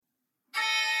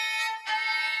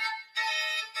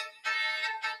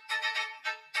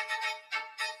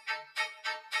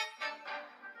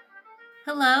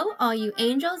Hello, all you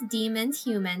angels, demons,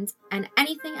 humans, and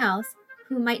anything else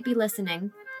who might be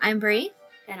listening. I'm Bree.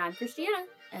 And I'm Christiana,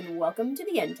 and welcome to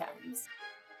the End Times.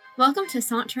 Welcome to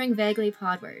Sauntering Vaguely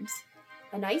Podwards,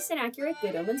 a nice and accurate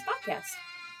Good Omens podcast.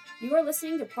 You are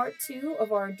listening to part 2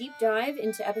 of our deep dive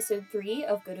into episode 3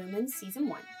 of Good Omens Season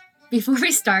 1. Before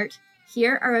we start,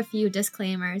 here are a few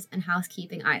disclaimers and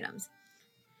housekeeping items.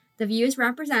 The views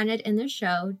represented in this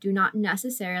show do not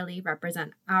necessarily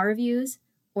represent our views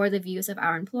or the views of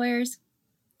our employers.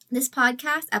 This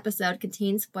podcast episode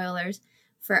contains spoilers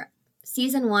for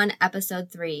Season 1,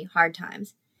 Episode 3, Hard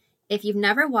Times. If you've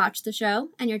never watched the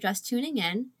show and you're just tuning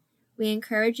in, we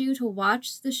encourage you to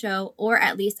watch the show or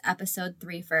at least Episode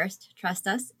 3 first. Trust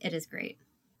us, it is great.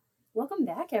 Welcome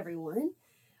back, everyone.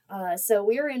 So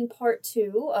we're in part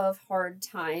 2 of Hard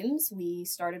Times. We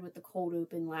started with the cold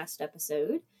open last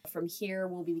episode. From here,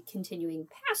 we'll be continuing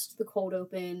past the cold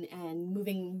open and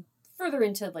moving further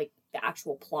into like the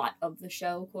actual plot of the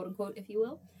show, quote unquote, if you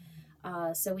will.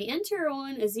 So we enter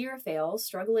on Aziraphale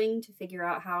struggling to figure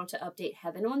out how to update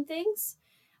heaven on things,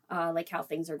 like how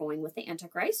things are going with the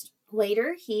Antichrist.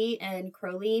 Later, he and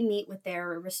Crowley meet with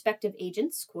their respective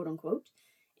agents, quote unquote,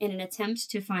 in an attempt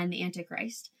to find the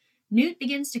Antichrist. Newt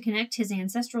begins to connect his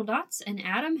ancestral dots, and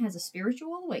Adam has a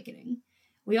spiritual awakening.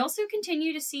 We also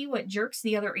continue to see what jerks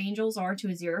the other angels are to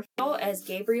Aziraphale as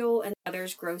Gabriel and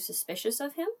others grow suspicious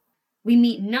of him. We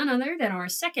meet none other than our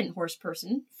second horse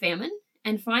person, Famine.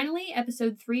 And finally,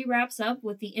 episode 3 wraps up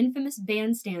with the infamous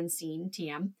bandstand scene,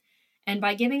 TM, and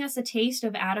by giving us a taste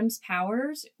of Adam's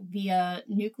powers via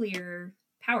nuclear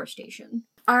power station.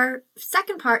 Our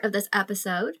second part of this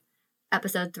episode,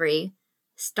 episode 3,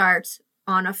 starts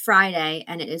on a Friday,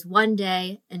 and it is one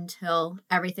day until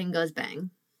everything goes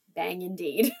bang. Bang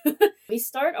indeed. We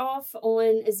start off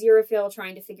on Aziraphale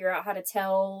trying to figure out how to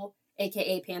tell,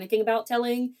 aka panicking about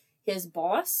telling, his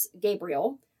boss,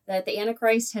 Gabriel, that the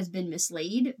Antichrist has been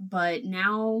mislaid, but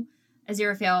now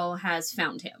Aziraphale has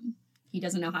found him. He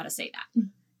doesn't know how to say that.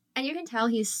 And you can tell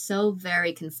he's so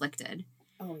very conflicted.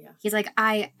 Oh, yeah. He's like,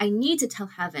 I need to tell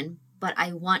Heaven, but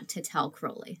I want to tell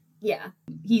Crowley. Yeah.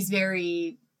 He's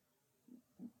very...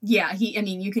 Yeah,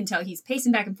 you can tell he's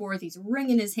pacing back and forth. He's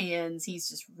wringing his hands. He's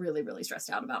just really, really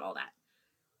stressed out about all that.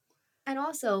 And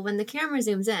also, when the camera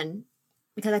zooms in,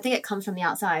 because I think it comes from the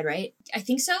outside, right? I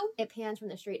think so. It pans from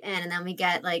the street in, and then we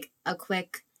get, like, a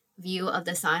quick view of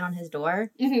the sign on his door.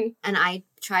 Mm-hmm. And I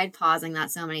tried pausing that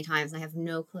so many times, and I have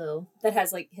no clue. That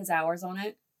has, like, his hours on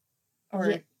it?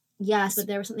 Or Yes, but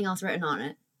there was something else written on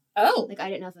it. Oh! Like, I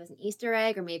didn't know if it was an Easter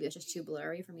egg, or maybe it was just too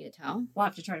blurry for me to tell. We'll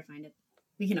have to try to find it.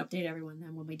 We can update everyone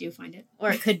then when we do find it.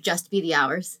 Or it could just be the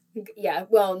hours. Yeah,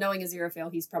 well, knowing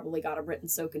Aziraphale, he's probably got it written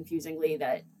so confusingly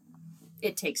that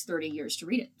it takes 30 years to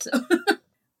read it, so...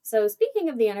 So speaking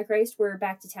of the Antichrist, we're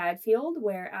back to Tadfield,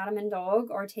 where Adam and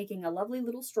Dog are taking a lovely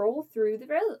little stroll through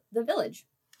the village.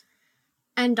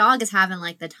 And Dog is having,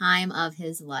 like, the time of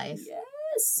his life.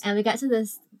 Yes! And we get to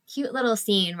this cute little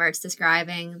scene where it's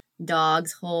describing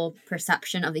Dog's whole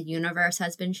perception of the universe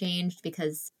has been changed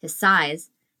because his size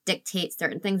dictates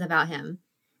certain things about him.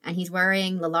 And he's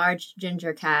worrying the large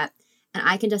ginger cat. And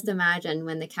I can just imagine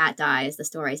when the cat dies, the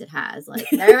stories it has. Like,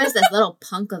 there was this little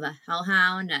punk of a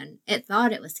hellhound, and it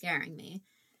thought it was scaring me.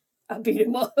 I beat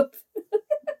him up.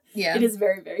 Yeah. It is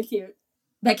very, very cute.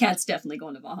 That cat's definitely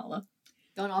going to Valhalla.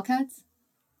 Don't all cats?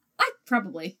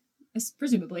 Probably.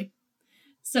 Presumably.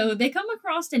 So they come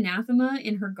across Anathema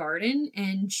in her garden,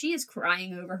 and she is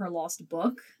crying over her lost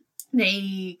book.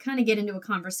 They kind of get into a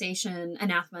conversation.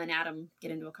 Anathema and Adam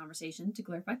get into a conversation, to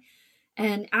clarify.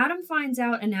 And Adam finds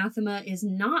out Anathema is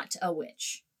not a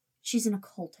witch. She's an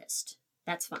occultist.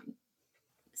 That's fine.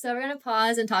 So we're going to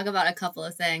pause and talk about a couple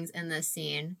of things in this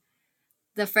scene.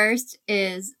 The first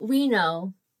is, we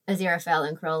know Aziraphale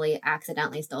and Crowley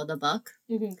accidentally stole the book.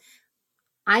 Mm-hmm.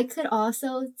 I could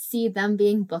also see them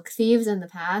being book thieves in the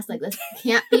past. Like, this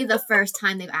can't be the first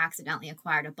time they've accidentally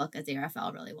acquired a book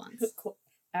Aziraphale really wants.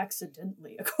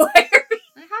 Accidentally acquired? How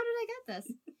did I get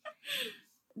this?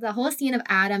 The whole scene of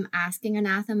Adam asking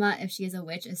Anathema if she is a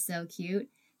witch is so cute.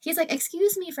 He's like,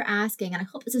 excuse me for asking, and I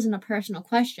hope this isn't a personal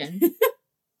question,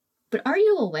 but are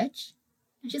you a witch?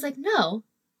 And she's like, no,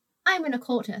 I'm an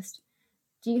occultist.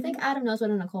 Do you think Adam knows what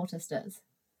an occultist is?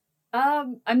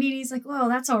 He's like, well,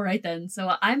 that's all right then.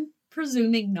 So I'm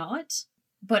presuming not.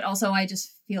 But also I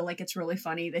just feel like it's really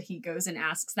funny that he goes and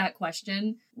asks that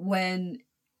question when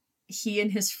he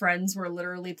and his friends were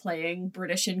literally playing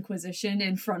British Inquisition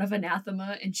in front of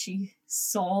Anathema, and she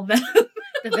saw them.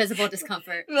 The visible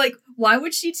discomfort. Like, why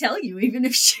would she tell you, even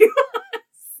if she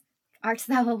was? Art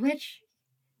thou a witch?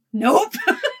 Nope.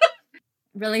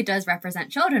 really does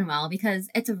represent children well, because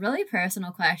it's a really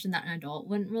personal question that an adult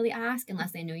wouldn't really ask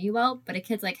unless they knew you well. But a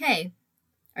kid's like, hey,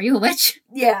 are you a witch?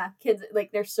 Yeah, kids,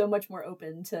 like, they're so much more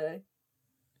open to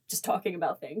just talking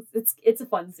about things. It's a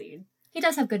fun scene. He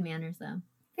does have good manners, though.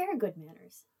 Very good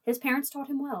manners. His parents taught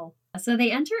him well. So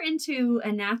they enter into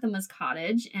Anathema's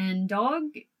cottage, and Dog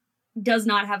does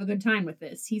not have a good time with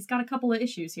this. He's got a couple of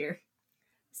issues here.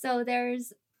 So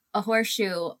there's a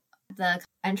horseshoe, the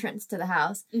entrance to the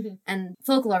house, Mhm. and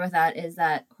folklore with that is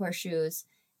that horseshoes,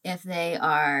 if they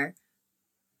are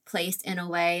placed in a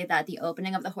way that the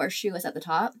opening of the horseshoe is at the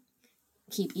top,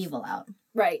 keep evil out.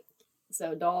 Right.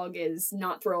 So Dog is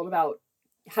not thrilled about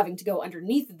having to go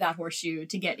underneath that horseshoe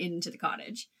to get into the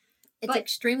cottage. It's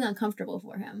extremely uncomfortable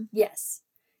for him. Yes.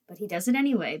 But he does it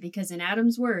anyway, because in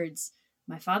Adam's words,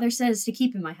 my father says to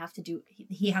keep him,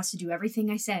 he has to do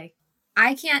everything I say.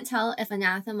 I can't tell if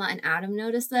Anathema and Adam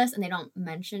notice this and they don't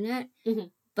mention it,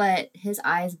 Mhm. but his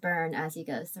eyes burn as he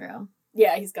goes through.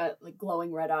 Yeah, he's got, like,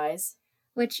 glowing red eyes.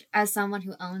 Which, as someone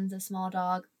who owns a small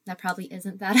dog, that probably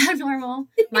isn't that abnormal.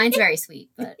 Mine's very sweet,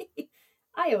 but...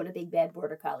 I own a big bad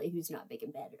border collie who's not big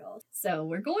and bad at all. So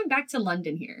we're going back to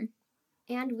London here.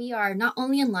 And we are not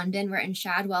only in London, we're in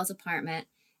Shadwell's apartment,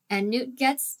 and Newt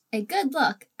gets a good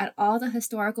look at all the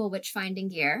historical witch-finding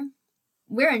gear.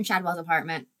 We're in Shadwell's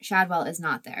apartment. Shadwell is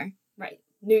not there. Right.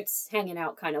 Newt's hanging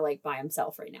out kind of like by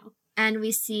himself right now. And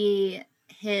we see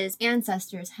his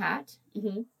ancestor's hat.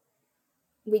 Mm-hmm.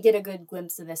 We get a good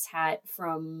glimpse of this hat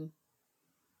from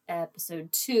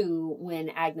episode 2 when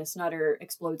Agnes Nutter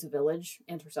explodes a village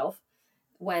and herself.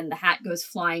 When the hat goes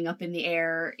flying up in the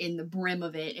air, in the brim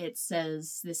of it, it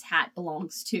says this hat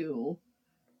belongs to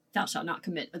Thou Shalt Not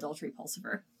Commit Adultery,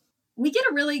 Pulsifer. We get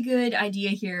a really good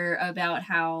idea here about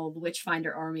how the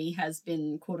Witchfinder army has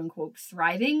been, quote-unquote,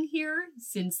 thriving here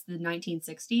since the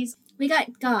 1960s. We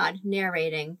got God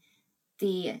narrating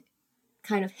the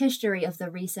kind of history of the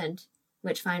recent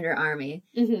Witchfinder army.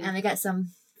 Mm-hmm. And we got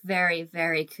some very,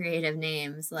 very creative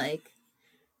names, like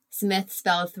Smith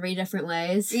spelled 3 different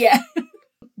ways. Yeah.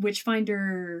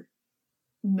 Witchfinder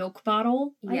milk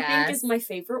bottle, I think, is my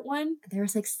favorite one. There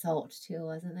was, like, salt, too,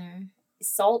 wasn't there?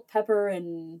 Salt, pepper,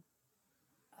 and...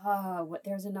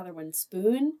 there's another one,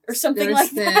 spoon or something like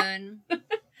spoon. That.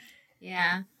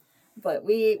 Yeah. But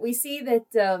we see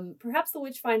that perhaps the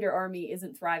Witchfinder army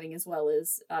isn't thriving as well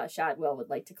as Shadwell would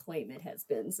like to claim it has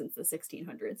been since the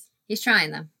 1600s. He's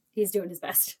trying them. He's doing his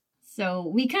best. So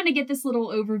we kind of get this little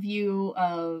overview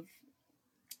of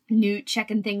Newt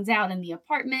checking things out in the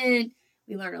apartment.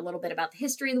 We learn a little bit about the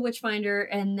history of the Witchfinder,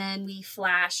 and then we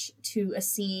flash to a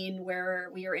scene where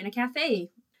we are in a cafe.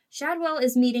 Shadwell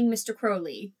is meeting Mr.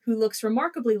 Crowley, who looks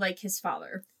remarkably like his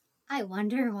father. I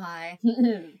wonder why.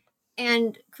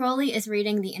 And Crowley is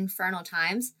reading the Infernal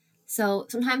Times. So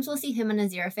sometimes we'll see him and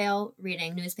Aziraphale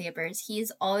reading newspapers.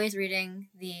 He's always reading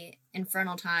the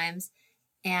Infernal Times.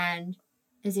 And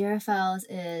Aziraphale's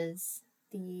is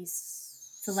the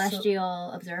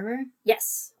Celestial Observer?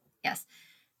 Yes. Yes.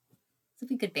 Those would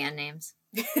be good band names.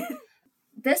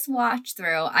 This watch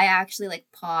through, I actually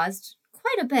paused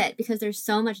quite a bit because there's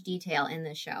so much detail in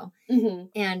this show. Mm-hmm.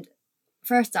 And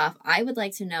first off, I would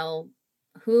like to know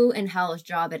who in hell's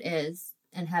job it is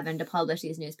in heaven to publish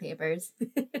these newspapers.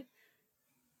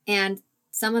 And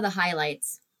some of the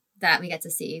highlights that we get to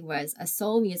see was a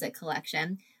soul music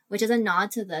collection, which is a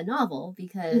nod to the novel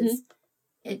because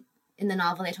in the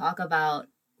novel they talk about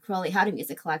Crowley had a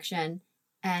music collection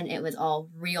and it was all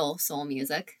real soul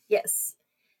music. Yes.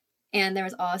 And there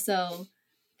was also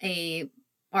a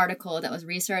article that was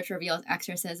research reveals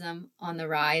exorcism on the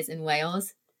rise in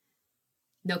Wales.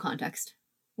 No context.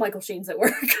 Michael Sheen's at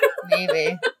work.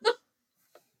 Maybe.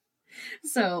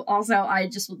 So also I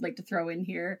just would like to throw in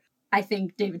here, I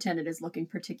think David Tennant is looking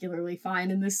particularly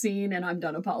fine in this scene, and I'm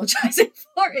done apologizing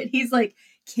for it. He's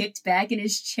kicked back in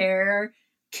his chair,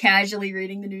 casually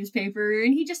reading the newspaper,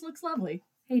 and he just looks lovely.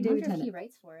 Hey, David Tennant. If he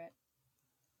writes for it.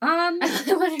 I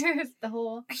wonder if the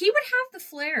whole... He would have the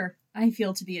flair, I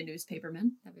feel, to be a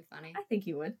newspaperman. That'd be funny. I think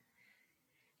he would.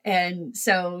 And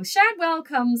so Shadwell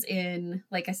comes in,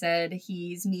 like I said,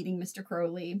 he's meeting Mr.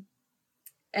 Crowley.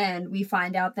 And we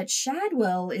find out that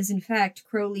Shadwell is, in fact,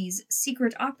 Crowley's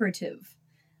secret operative.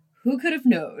 Who could have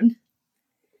known?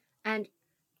 And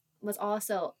was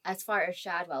also, as far as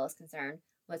Shadwell is concerned,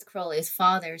 was Crowley's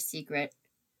father's secret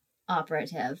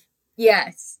operative.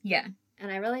 Yes, yeah.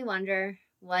 And I really wonder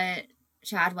what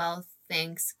Shadwell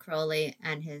thinks Crowley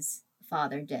and his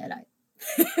father did.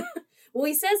 Well,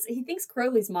 he says he thinks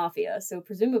Crowley's mafia, so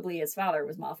presumably his father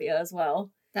was mafia as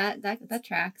well. That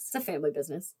tracks. It's a family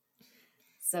business.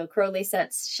 So Crowley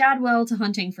sets Shadwell to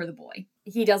hunting for the boy.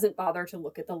 he doesn't bother to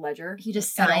look at the ledger. He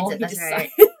just at signs all. it. He That's just right.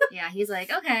 signs- Yeah, he's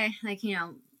like, okay, like,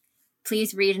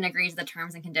 please read and agree to the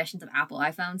terms and conditions of Apple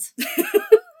iPhones.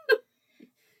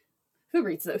 Who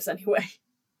reads those anyway?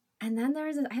 And then I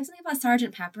have something about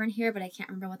Sergeant Pepper in here, but I can't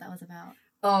remember what that was about.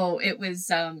 Oh, it was,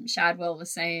 Shadwell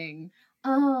was saying,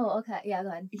 Oh, okay. Yeah, go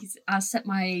ahead. I set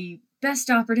my best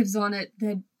operatives on it.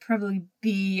 They'd probably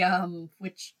be,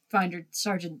 Witchfinder,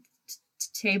 Sergeant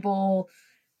Table,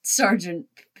 Sergeant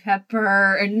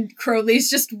Pepper, and Crowley's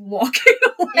just walking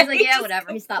away. He's like, yeah, Just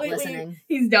whatever. He stopped completely- listening.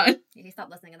 He's done. He stopped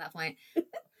listening at that point.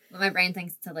 But my brain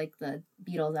thinks to, like, the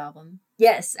Beatles album.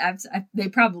 Yes, they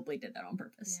probably did that on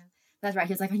purpose. Yeah. That's right.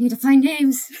 He was like, I need to find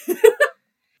names.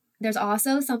 There's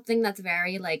also something that's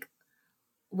very, like,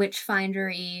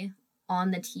 Witchfinder-y on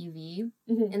the TV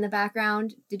Mhm. in the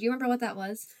background. Did you remember what that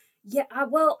was? Yeah,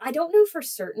 well, I don't know for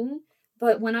certain,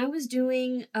 But when I was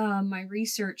doing my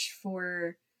research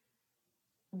for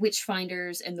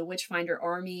Witchfinders and the Witchfinder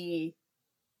armies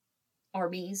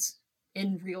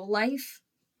in real life,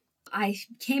 I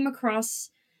came across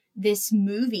this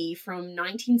movie from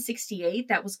 1968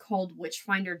 that was called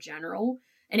Witchfinder General,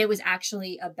 and it was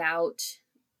actually about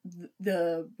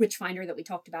the Witchfinder that we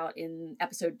talked about in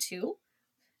episode 2.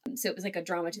 So it was like a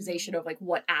dramatization of like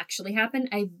what actually happened.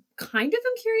 I kind of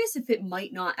am curious if it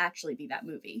might not actually be that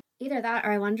movie. Either that,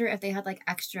 or I wonder if they had, like,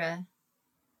 extra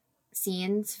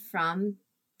scenes from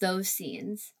those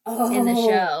scenes in the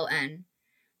show and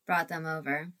brought them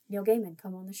over. Neil Gaiman,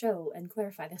 come on the show and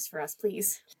clarify this for us,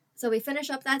 please. So we finish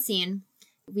up that scene.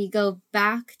 We go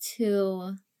back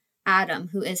to Adam,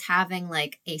 who is having,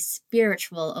 like, a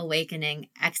spiritual awakening,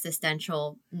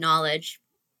 existential knowledge.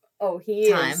 Oh, he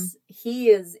Time.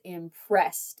 is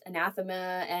impressed.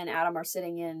 Anathema and Adam are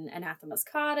sitting in Anathema's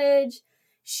cottage.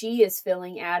 She is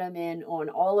filling Adam in on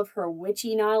all of her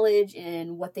witchy knowledge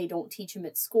and what they don't teach him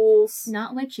at schools.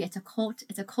 Not witchy, it's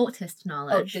occultist Oh,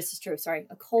 knowledge. this is true. Sorry.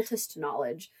 Occultist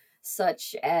knowledge,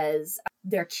 such as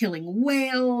They're killing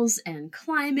whales and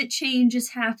climate change is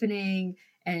happening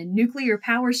and nuclear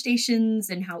power stations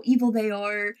and how evil they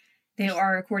are. They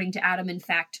are, according to Adam, in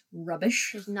fact,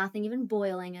 rubbish. There's nothing even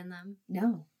boiling in them.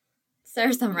 No.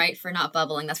 Serves them right for not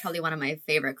bubbling. That's probably one of my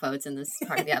favorite quotes in this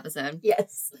part of the episode.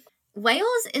 yes.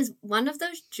 Whales is one of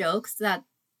those jokes that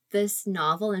this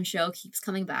novel and show keeps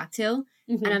coming back to,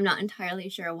 Mhm. and I'm not entirely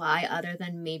sure why, other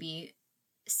than maybe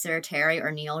Sir Terry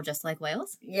or Neil just like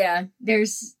whales. Yeah, there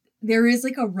is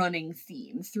like a running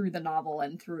theme through the novel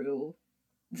and through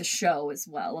the show as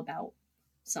well about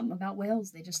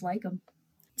whales. They just like them.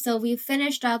 So we've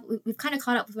finished up, we've kind of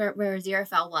caught up with where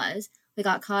Aziraphale was. We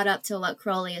got caught up to what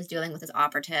Crowley is doing with his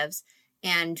operatives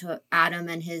and to Adam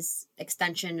and his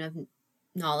extension of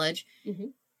knowledge.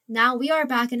 Mhm. Now we are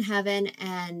back in heaven,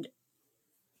 and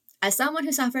as someone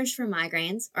who suffers from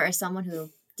migraines, or as someone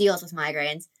who deals with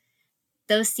migraines,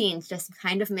 those scenes just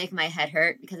kind of make my head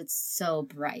hurt because it's so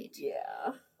bright.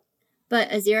 Yeah. But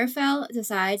Aziraphale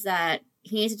decides that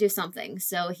he needs to do something,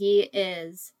 so he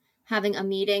is having a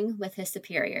meeting with his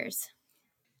superiors.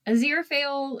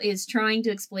 Aziraphale is trying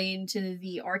to explain to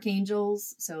the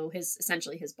archangels, so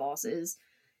essentially his bosses,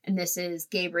 and this is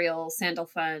Gabriel,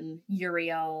 Sandalphon,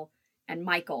 Uriel, and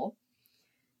Michael,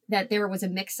 that there was a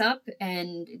mix-up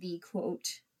and the,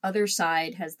 quote, other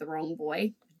side has the wrong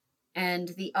boy, and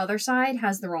the other side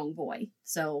has the wrong boy,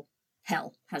 so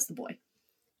hell has the boy.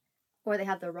 Or they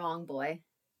have the wrong boy.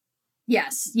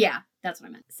 Yes, yeah, that's what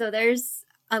I meant. So there's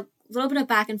a little bit of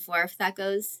back and forth that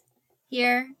goes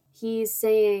here. He's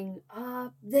saying,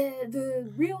 the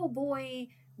real boy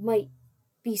might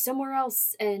be somewhere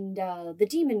else, and the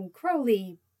demon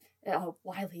Crowley,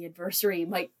 wily adversary,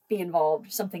 might be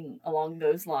involved. Something along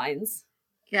those lines.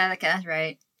 Yeah, that's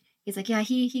right. He's like, yeah,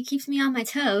 he keeps me on my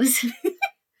toes.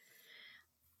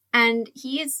 And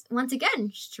he is, once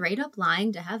again, straight up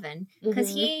lying to heaven. Because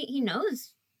Mhm. he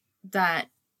knows that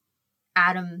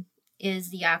Adam is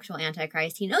the actual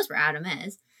Antichrist. He knows where Adam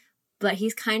is. But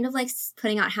he's kind of like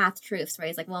putting out half-truths, right?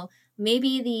 He's like, well,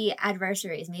 maybe the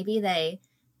adversaries, maybe they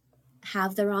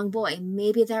have the wrong boy.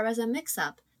 Maybe there was a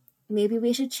mix-up. Maybe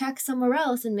we should check somewhere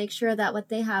else and make sure that what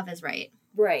they have is right.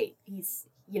 Right. He's,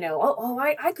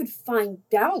 I could find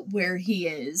out. Where he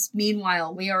is.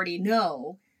 Meanwhile, we already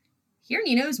know he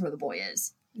already knows where the boy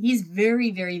is. He's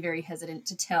very, very, very hesitant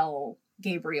to tell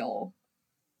Gabriel,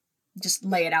 just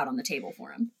lay it out on the table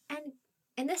for him. And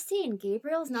in this scene,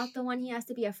 Gabriel's not the one he has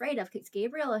to be afraid of, because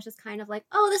Gabriel is just kind of like,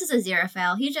 oh, this is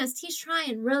Aziraphale. He's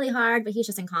trying really hard, but he's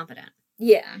just incompetent.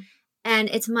 Yeah. And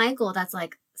it's Michael that's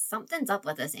like, something's up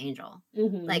with this angel.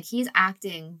 Mm-hmm. Like, he's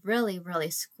acting really, really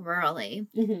squirrely.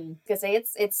 Because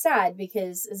it's sad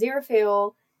because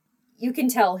Aziraphale, you can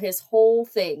tell his whole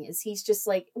thing is he's just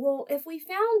like, well, if we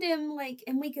found him, like,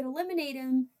 and we could eliminate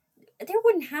him, there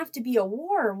wouldn't have to be a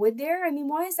war, would there? I mean,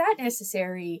 why is that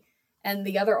necessary? And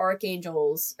the other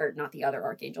archangels, or not the other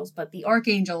archangels, but the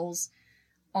Archangels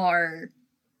are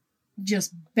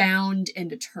just bound and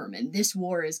determined. This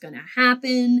war is going to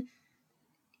happen.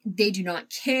 They do not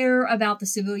care about the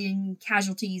civilian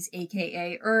casualties,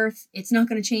 aka Earth. It's not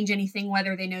going to change anything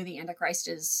whether they know the Antichrist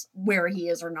is where he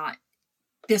is or not.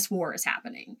 This war is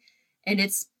happening. And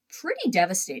it's pretty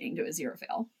devastating to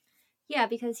Aziraphale. Yeah,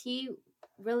 because he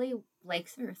really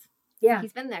likes Earth. Yeah.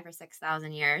 He's been there for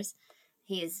 6,000 years.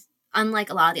 He's unlike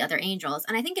a lot of the other angels.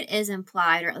 And I think it is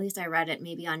implied, or at least I read it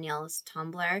maybe on Neil's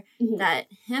Tumblr, that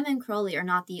him and Crowley are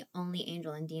not the only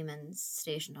angel and demons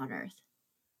stationed on Earth.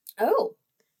 Oh.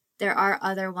 There are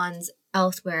other ones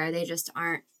elsewhere. They just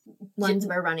aren't ones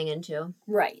we're running into.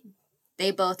 Right.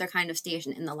 They both are kind of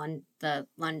stationed in the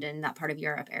London, that part of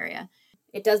Europe area.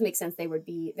 It does make sense there would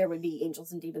be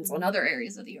angels and demons On other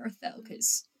areas of the Earth, though,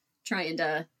 because trying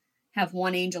to have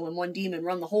one angel and one demon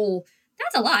run the whole,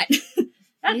 that's a lot.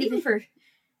 Even for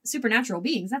supernatural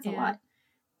beings, that's a lot.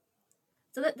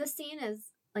 So the scene is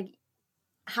like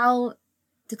how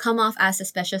to come off as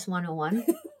suspicious 101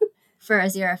 for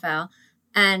Aziraphale.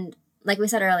 And like we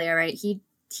said earlier, right,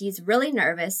 he's really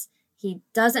nervous. He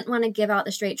doesn't want to give out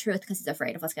the straight truth because he's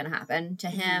afraid of what's going to happen to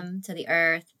him, to the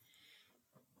Earth.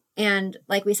 And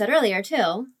like we said earlier,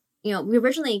 too, you know, we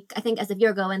originally, I think, as a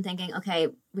viewer, go in thinking, okay,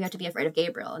 we have to be afraid of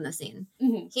Gabriel in this scene.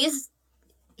 Mm-hmm.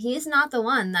 He's not the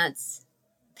one that's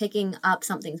picking up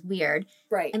something's weird.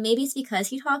 Right. And maybe it's because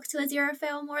he talks to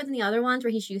Aziraphale more than the other ones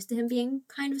where he's used to him being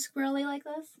kind of squirrely like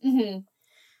this. Mm-hmm.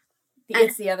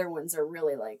 It's the other ones are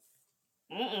really like,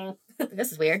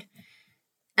 this is weird.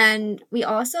 And we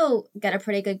also get a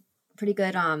pretty good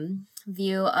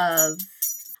view of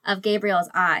Gabriel's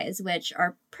eyes, which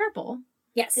are purple.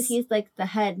 Yes. Because he's like the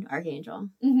head archangel.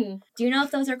 Mm-hmm. Do you know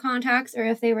if those are contacts or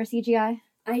if they were CGI?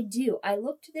 I do. I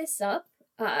looked this up.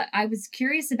 I was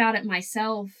curious about it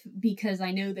myself because I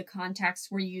know the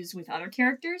contacts were used with other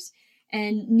characters.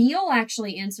 And Neil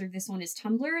actually answered this on his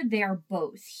Tumblr. They are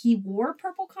both. He wore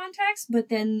purple contacts, but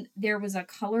then there was a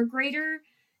color grader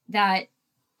that,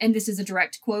 and this is a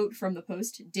direct quote from the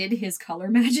post, did his color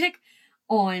magic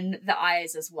on the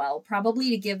eyes as well.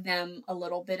 Probably to give them a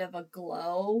little bit of a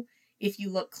glow. If you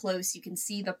look close, you can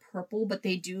see the purple, but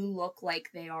they do look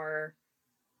like they are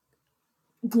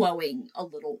glowing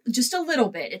just a little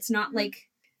bit. It's not like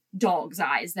dog's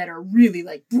eyes that are really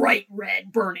like bright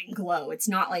red burning glow. It's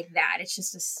not like that. It's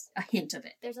just a hint of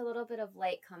it. There's a little bit of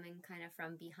light coming kind of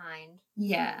from behind.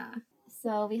 Yeah.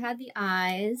 So we had the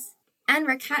eyes, and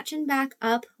we're catching back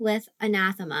up with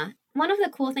Anathema. One of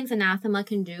the cool things Anathema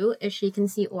can do is she can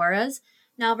see auras.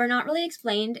 Now, we're not really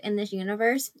explained in this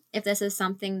universe if this is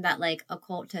something that like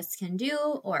occultists can do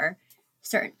or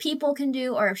certain people can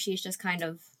do, or if she's just kind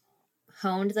of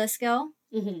honed the skill.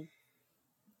 Mm-hmm.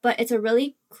 But it's a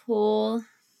really cool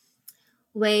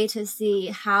way to see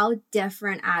how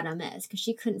different Adam is, because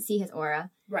she couldn't see his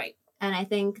aura. Right. And I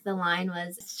think the line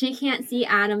was, she can't see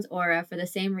Adam's aura for the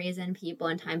same reason people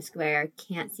in Times Square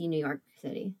can't see New York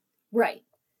City. Right.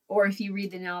 Or if you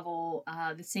read the novel,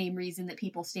 the same reason that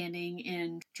people standing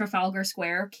in Trafalgar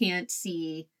Square can't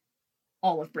see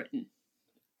all of Britain.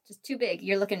 Just too big.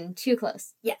 You're looking too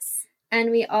close. Yes. And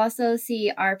we also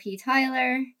see R.P.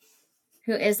 Tyler,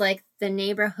 who is like the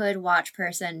neighborhood watch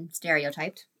person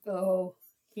stereotyped. Oh,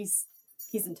 he's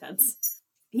intense.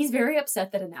 He's very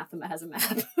upset that Anathema has a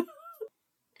map.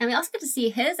 And we also get to see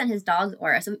his and his dog's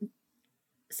aura. So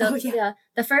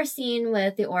the first scene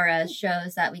with the auras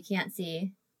shows that we couldn't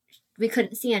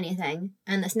see anything.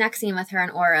 And this next scene with her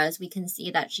and auras, we can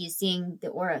see that she's seeing the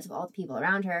auras of all the people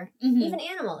around her, even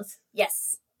animals.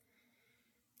 Yes.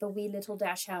 The wee little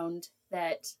dachshund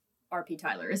that R.P.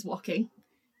 Tyler is walking.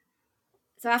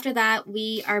 So after that,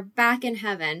 we are back in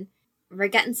heaven. We're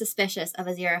getting suspicious of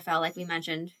Aziraphale, like we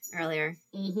mentioned earlier.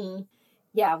 Mm-hmm.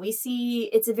 Yeah, we see,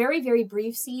 it's a very, very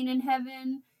brief scene in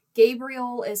heaven.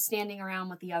 Gabriel is standing around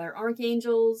with the other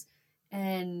archangels,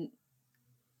 and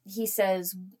he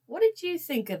says, "What did you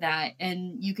think of that?"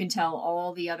 And you can tell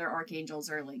all the other archangels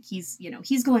are like, he's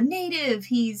going native,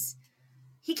 he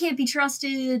can't be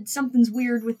trusted, something's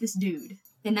weird with this dude.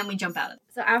 And then we jump out of it.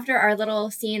 So after our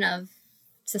little scene of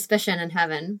suspicion in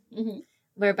heaven,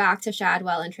 we're back to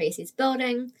Shadwell and Tracy's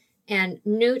building, and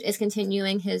Newt is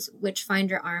continuing his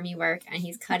Witchfinder army work, and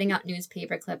he's cutting out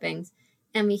newspaper clippings,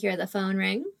 and we hear the phone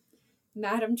ring.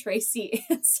 Madam Tracy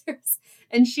answers,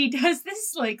 and she does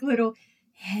this like little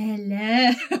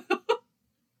hello.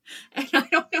 And I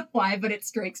don't know why, but it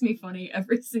strikes me funny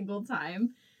every single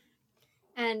time.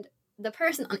 And the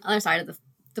person on the other side of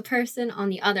the person on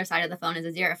the other side of the phone is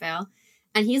Aziraphale,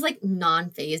 and he's like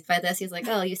non-phased by this. He's like,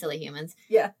 "Oh, you silly humans."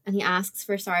 Yeah. And he asks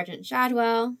for Sergeant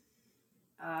Shadwell.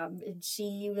 And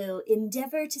she will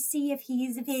endeavor to see if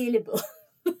he's available.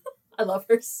 I love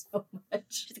her so much.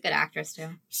 She's a good actress too.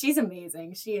 She's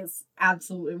amazing. She is.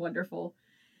 Absolutely wonderful.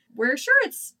 We're sure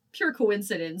it's pure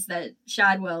coincidence that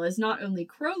Shadwell is not only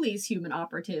Crowley's human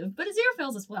operative, but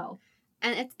Aziraphale's as well.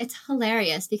 And it's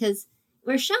hilarious because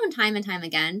we're shown time and time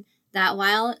again that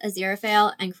while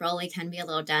Aziraphale and Crowley can be a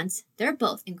little dense, they're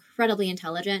both incredibly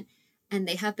intelligent, and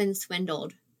they have been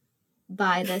swindled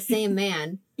by the same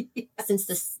man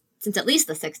since at least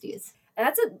the 60s.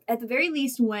 That's at the very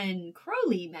least when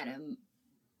Crowley met him.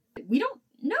 We don't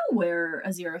know where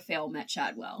Aziraphale met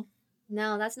Shadwell.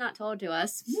 No, that's not told to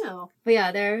us. No. But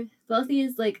yeah, they're both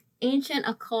these like ancient,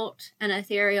 occult, and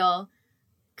ethereal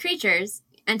creatures,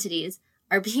 entities,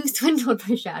 are being swindled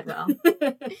by Shadwell,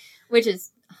 which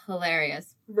is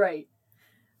hilarious. Right.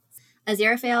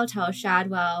 Aziraphale tells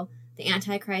Shadwell the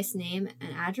Antichrist's name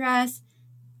and address,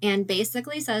 and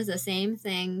basically says the same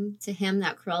thing to him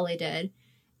that Crowley did.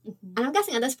 Mm-hmm. And I'm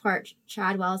guessing at this part,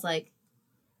 Shadwell's like,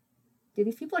 do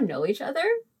these people know each other?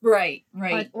 Right.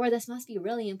 Or this must be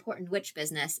really important witch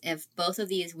business if both of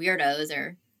these weirdos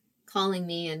are calling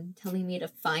me and telling me to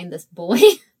find this boy.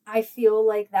 I feel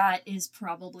like That is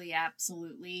probably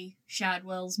absolutely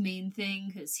Shadwell's main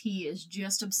thing, because he is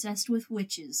just obsessed with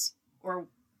witches, or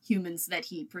humans that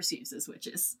he perceives as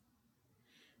witches.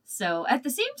 So at the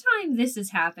same time this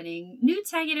is happening,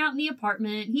 Newt's hanging out in the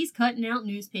apartment. He's cutting out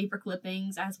newspaper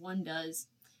clippings, as one does.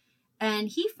 And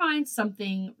he finds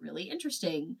something really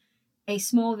interesting. A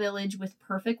small village with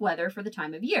perfect weather for the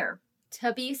time of year.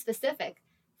 To be specific,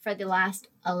 for the last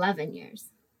 11 years.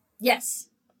 Yes.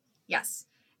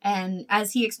 And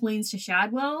as he explains to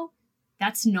Shadwell,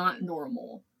 that's not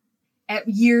normal.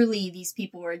 Yearly, these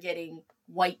people are getting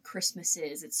white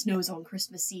Christmases. It snows on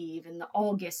Christmas Eve, and the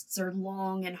Augusts are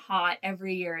long and hot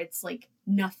every year. It's like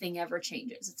nothing ever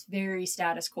changes. It's very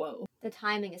status quo. The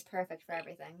timing is perfect for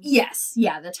everything. Yes,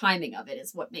 yeah, the timing of it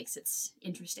is what makes it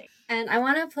interesting. And I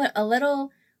want to put a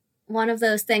little one of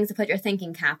those things to put your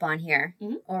thinking cap on here,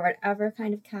 or whatever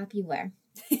kind of cap you wear.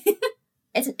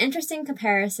 It's an interesting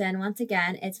comparison. Once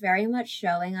again, it's very much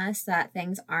showing us that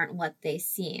things aren't what they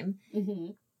seem.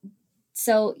 Mm-hmm.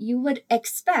 So you would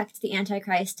expect the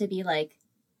Antichrist to be like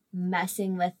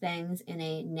messing with things in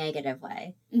a negative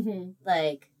way. Mm-hmm.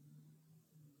 Like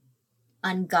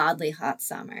ungodly hot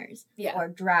summers, or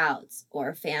droughts,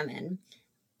 or famine.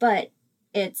 But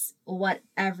it's what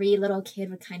every little kid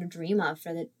would kind of dream of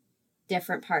for the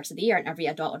different parts of the year, and every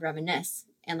adult would reminisce.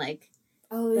 And like,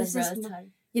 oh, this is,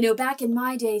 back in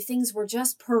my day, things were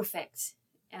just perfect.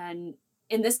 And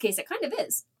in this case, it kind of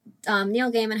is.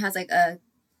 Neil Gaiman has like a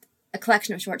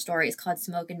collection of short stories called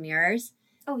Smoke and Mirrors.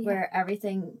 Oh, yeah. Where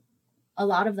a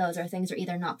lot of those things are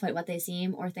either not quite what they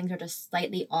seem, or things are just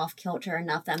slightly off kilter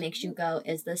enough that makes you go,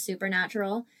 is this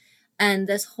supernatural? And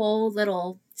this whole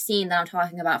little scene that I'm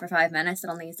talking about for 5 minutes, that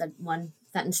only said one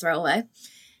sentence throwaway,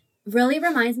 really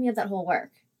reminds me of that whole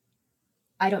work.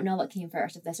 I don't know what came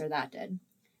first, if this or that did.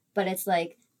 But it's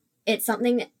like, it's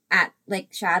something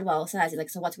like Shadwell says, he's like,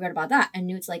 so what's weird about that? And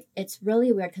Newt's like, it's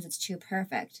really weird because it's too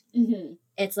perfect. Mm-hmm.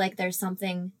 It's like there's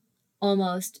something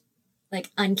almost like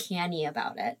uncanny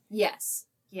about it. Yes.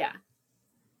 Yeah.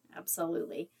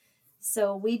 Absolutely.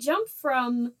 So we jump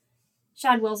from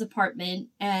Shadwell's apartment,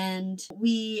 and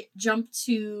we jump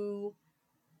to,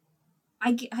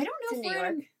 I don't know if New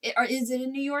we're York. Is it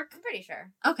in New York? I'm pretty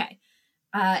sure. Okay.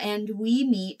 And we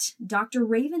meet Dr.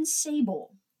 Raven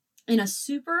Sable in a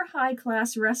super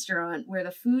high-class restaurant where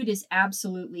the food is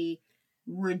absolutely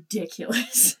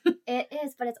ridiculous. It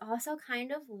is, but it's also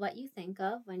kind of what you think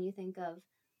of when you think of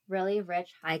really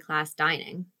rich, high-class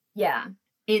dining. Yeah.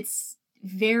 It's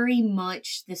very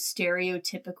much the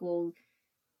stereotypical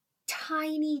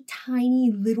tiny,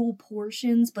 tiny little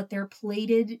portions, but they're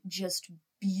plated just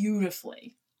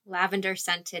beautifully.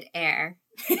 Lavender-scented air.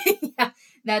 Yeah,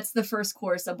 that's the first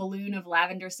course, a balloon of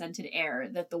lavender-scented air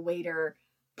that the waiter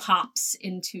pops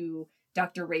into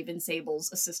Dr. Raven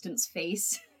Sable's assistant's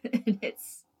face.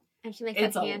 And she makes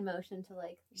that hand motion to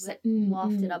like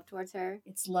waft it up towards her.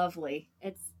 It's lovely.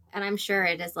 And I'm sure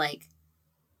it is like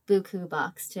buku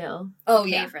bucks too. Oh, pay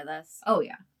yeah. for this. Oh,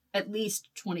 yeah. At least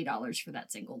 $20 for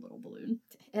that single little balloon.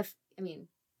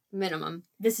 Minimum.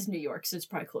 This is New York, so it's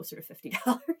probably closer to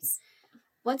 $50.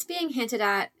 What's being hinted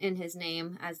at in his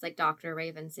name as like Dr.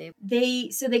 Raven Sable?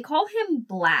 They call him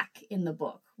Black in the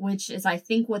book, which is I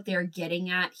think what they're getting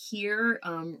at here.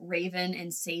 Raven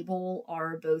and Sable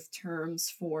are both terms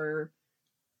for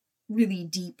really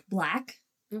deep black.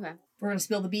 Okay. we're going to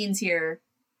spill the beans here.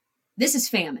 This is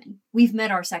famine. We've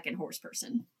met our second horse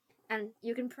person. And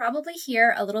you can probably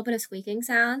hear a little bit of squeaking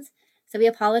sounds. So we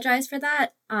apologize for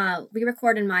that. We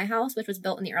record in my house, which was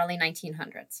built in the early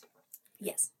 1900s.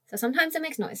 Yes. So sometimes it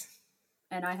makes noise.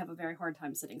 And I have a very hard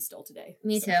time sitting still today.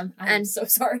 Me so too. I'm so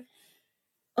sorry.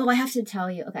 Oh, I have to tell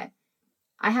you. Okay.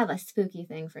 I have a spooky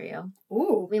thing for you.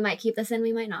 Ooh. We might keep this in,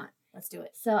 we might not. Let's do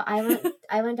it. So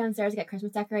I went downstairs to get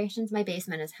Christmas decorations. My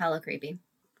basement is hella creepy.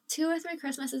 2 or 3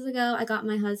 Christmases ago, I got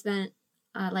my husband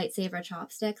lightsaber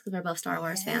chopsticks because we're both Star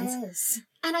Wars fans.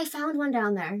 And I found one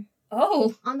down there.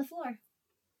 Oh. On the floor.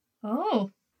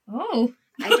 Oh.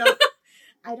 I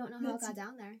don't know how it got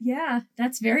down there. Yeah,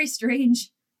 that's very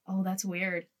strange. Oh, that's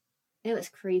weird. It was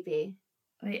creepy.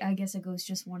 I guess a ghost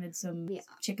just wanted some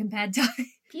chicken pad thai.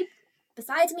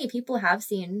 Besides me, people have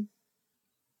seen.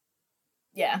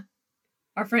 Yeah.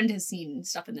 Our friend has seen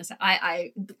stuff in this.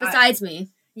 Besides me.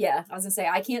 Yeah, I was gonna say,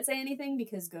 I can't say anything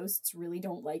because ghosts really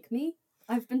don't like me,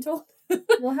 I've been told.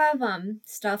 We'll have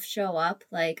stuff show up.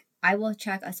 Like, I will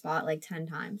check a spot like 10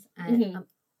 times. And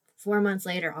 4 months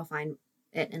later, I'll find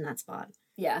it in that spot.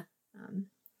 Yeah.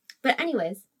 But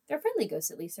anyways. They're friendly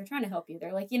ghosts, at least. They're trying to help you.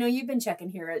 They're like, you've been checking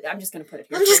here. I'm just going to put it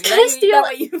here. I'm just going to steal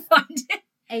that way you find it.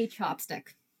 A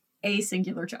chopstick. A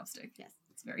singular chopstick. Yes.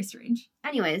 It's very strange.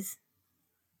 Anyways,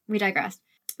 we digressed.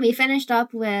 We finished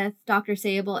up with Dr.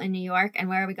 Sable in New York, and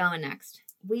where are we going next?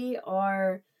 We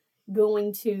are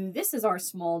going to, this is our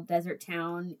small desert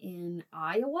town in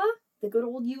Iowa, the good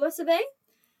old US of A.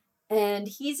 And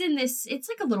he's in this, it's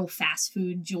like a little fast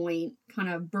food joint, kind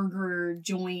of burger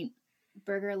joint.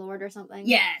 Burger Lord or something?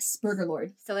 Yes, Burger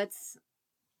Lord. So it's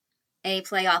a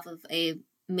play off of a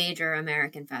major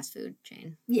American fast food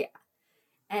chain. Yeah.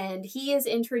 And he is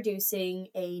introducing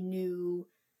a new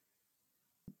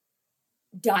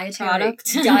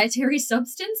dietary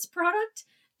substance product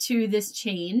to this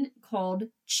chain called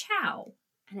Chow.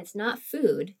 And it's not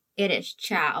food, it is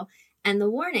chow. And the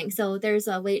warning, so there's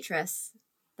a waitress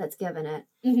that's given it.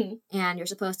 Mm-hmm. And you're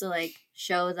supposed to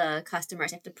show the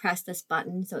customers, you have to press this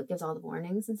button so it gives all the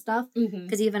warnings and stuff.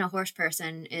 Because even a horse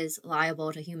person is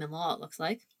liable to human law, it looks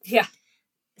like. Yeah.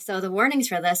 So the warnings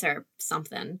for this are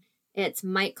something. It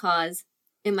might cause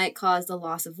the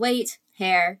loss of weight,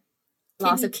 hair,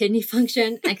 loss of kidney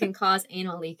function, and can cause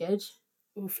anal leakage.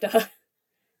 Oofda.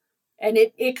 And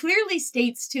it clearly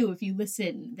states, too, if you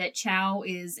listen, that chow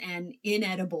is an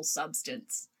inedible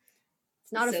substance.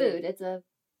 It's not a food.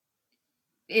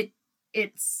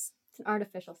 It's an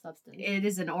artificial substance. It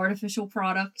is an artificial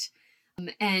product.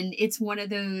 And it's one of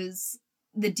those,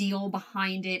 the deal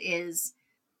behind it is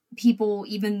people,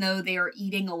 even though they are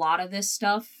eating a lot of this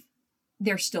stuff,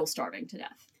 they're still starving to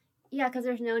death. Yeah, because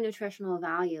there's no nutritional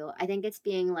value. I think it's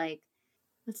being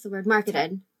what's the word?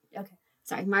 Marketed. Okay.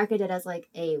 Sorry, marketed as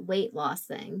a weight loss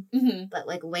thing. Mm-hmm.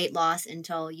 But weight loss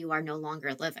until you are no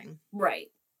longer living.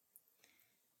 Right.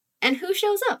 And who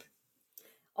shows up?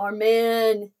 Our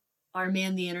man,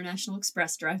 the International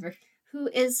Express driver. Who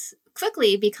is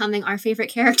quickly becoming our favorite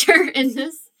character in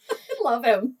this. I love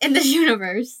him. In this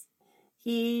universe.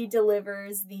 He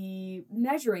delivers the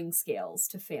measuring scales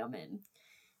to Famine.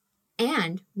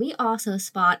 And we also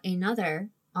spot another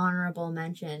honorable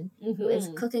mention who is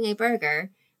cooking a burger.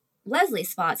 Leslie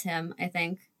spots him, I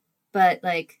think. But,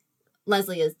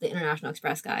 Leslie is the International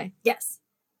Express guy. Yes.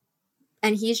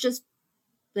 And he's just,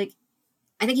 I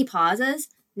think he pauses.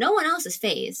 No one else is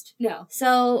phased. No.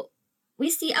 So we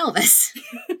see Elvis.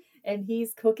 And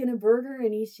he's cooking a burger,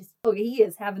 and he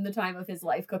is having the time of his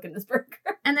life cooking this burger.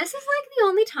 And this is the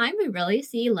only time we really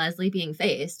see Leslie being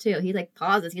phased too. He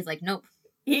pauses. He's nope.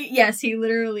 He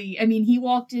literally, he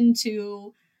walked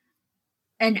into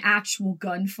an actual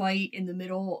gunfight in the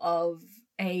middle of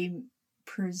a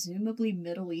presumably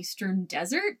Middle Eastern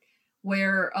desert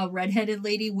where a redheaded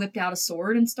lady whipped out a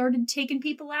sword and started taking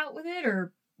people out with it,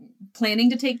 or planning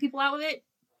to take people out with it.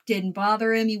 Didn't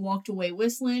bother him. He walked away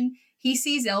whistling. He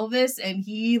sees Elvis and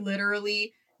he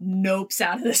literally nopes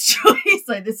out of this choice.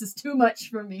 This is too much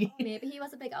for me. Maybe he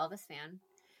was a big Elvis fan.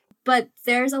 But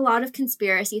there's a lot of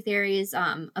conspiracy theories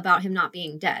about him not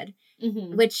being dead,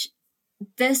 which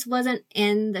this wasn't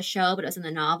in the show, but it was in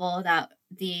the novel.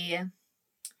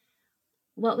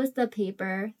 What was the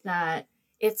paper that...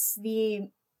 It's the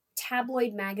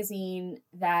tabloid magazine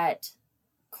that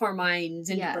Carmine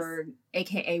Zinderberg,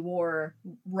 aka War,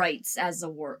 writes as a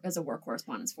war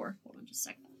correspondence for. Hold on just a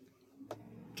second.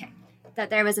 Okay.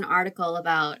 That there was an article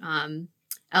about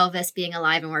Elvis being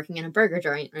alive and working in a burger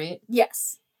joint, right?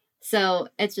 Yes. So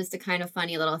it's just a kind of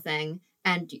funny little thing.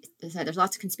 And so there's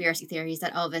lots of conspiracy theories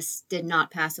that Elvis did not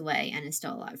pass away and is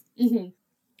still alive. Mm-hmm.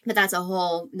 But that's a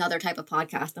whole another type of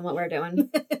podcast than what we're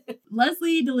doing.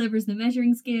 Leslie delivers the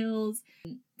measuring scales.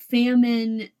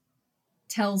 Famine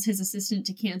tells his assistant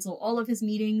to cancel all of his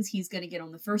meetings. He's going to get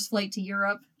on the first flight to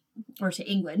Europe or to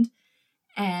England.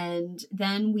 And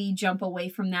then we jump away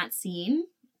from that scene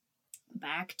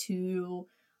back to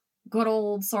good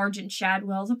old Sergeant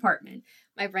Shadwell's apartment.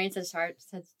 My brain said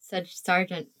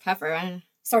Sergeant Pepper.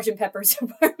 Sergeant Pepper's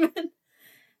apartment.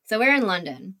 So we're in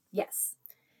London. Yes.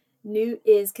 Newt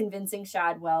is convincing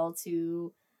Shadwell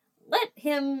to let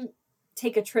him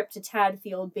take a trip to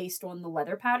Tadfield based on the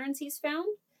weather patterns he's found.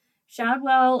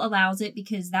 Shadwell allows it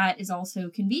because that is also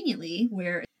conveniently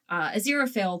where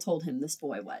Aziraphale told him this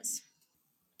boy was.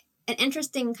 An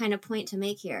interesting kind of point to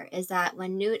make here is that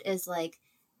when Newt is like,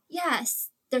 yes,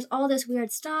 there's all this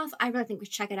weird stuff, I really think we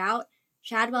should check it out.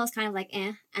 Shadwell's kind of like,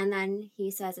 eh. And then he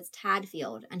says it's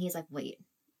Tadfield. And he's like, wait.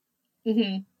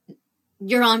 Mm-hmm.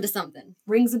 You're on to something.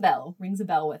 Rings a bell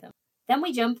with him. Then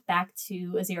we jump back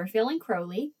to Aziraphale and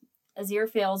Crowley.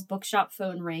 Aziraphale's bookshop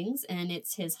phone rings, and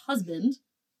it's his husband,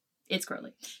 it's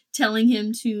Crowley, telling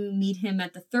him to meet him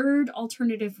at the third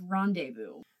alternative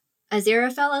rendezvous.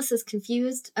 Aziraphale is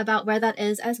confused about where that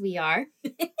is as we are.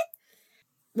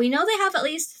 We know they have at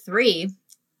least 3.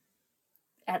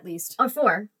 At least. Or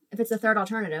 4, if it's the third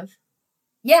alternative.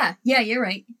 Yeah, you're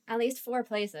right. At least 4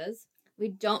 places. We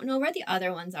don't know where the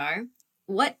other ones are.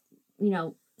 What,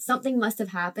 something must have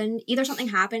happened. Either something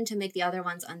happened to make the other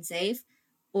ones unsafe,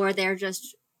 or they're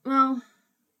just,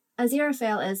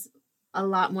 Aziraphale is a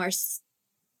lot more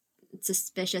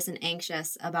suspicious and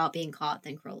anxious about being caught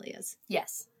than Crowley is.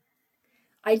 Yes.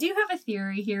 I do have a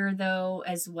theory here, though,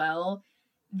 as well,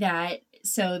 that,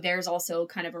 so there's also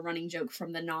kind of a running joke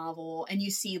from the novel, and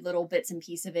you see little bits and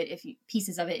pieces of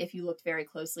it if you looked very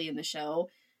closely in the show.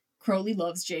 Crowley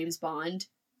loves James Bond.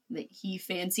 That he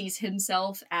fancies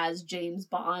himself as James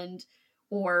Bond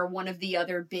or one of the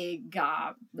other big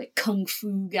kung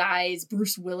fu guys,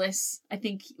 Bruce Willis, I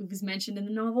think was mentioned in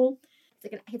the novel.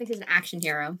 He thinks he's an action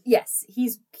hero. Yes,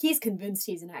 he's convinced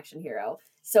he's an action hero.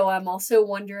 So I'm also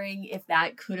wondering if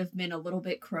that could have been a little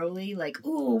bit Crowley, like,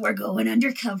 oh, we're going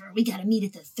undercover. We got to meet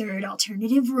at the third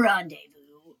alternative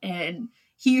rendezvous. And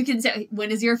you can say,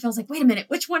 when Aziraphale's like, wait a minute,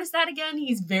 which one is that again?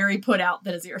 He's very put out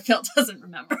that Aziraphale doesn't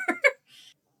remember.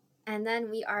 And then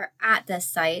we are at this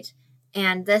site,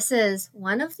 and this is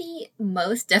one of the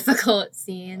most difficult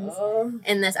scenes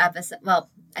in this episode.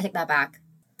 Well, I take that back,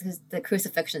 because the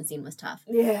crucifixion scene was tough.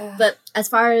 Yeah. But as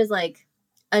far as,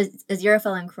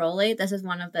 Aziraphale and Crowley, this is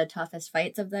one of the toughest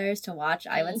fights of theirs to watch,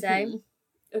 I would say.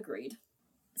 Agreed.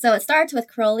 So it starts with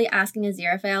Crowley asking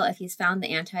Aziraphale if he's found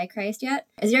the Antichrist yet.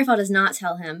 Aziraphale does not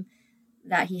tell him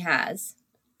that he has.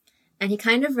 And he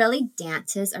kind of really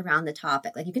dances around the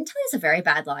topic. You can tell he's a very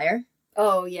bad liar.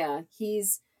 Oh, yeah.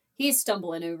 He's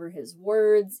stumbling over his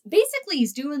words. Basically,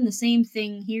 he's doing the same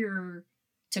thing here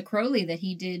to Crowley that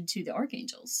he did to the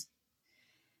Archangels.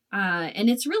 And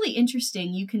it's really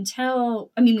interesting. You can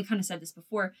tell, we kind of said this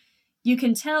before, you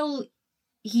can tell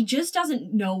he just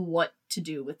doesn't know what to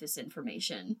do with this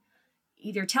information.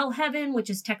 Either tell Heaven,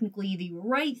 which is technically the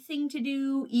right thing to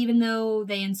do, even though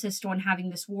they insist on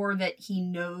having this war that he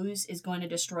knows is going to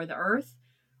destroy the Earth,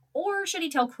 or should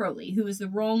he tell Crowley, who is the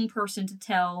wrong person to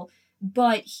tell,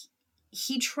 but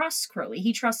he trusts Crowley.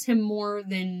 He trusts him more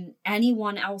than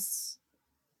anyone else,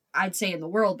 I'd say, in the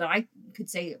world, but I could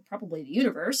say probably the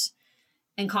universe,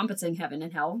 encompassing heaven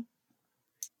and hell.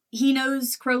 He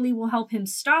knows Crowley will help him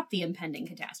stop the impending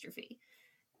catastrophe.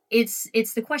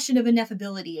 It's the question of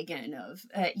ineffability again, of,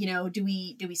 do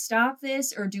we stop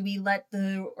this, or do we let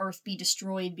the Earth be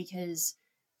destroyed because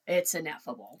it's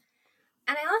ineffable?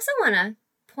 And I also want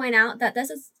to point out that this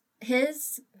is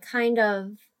his kind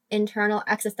of internal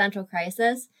existential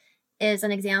crisis is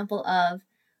an example of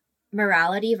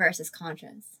morality versus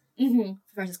conscience. Mm-hmm.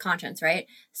 Versus conscience, right?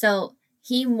 So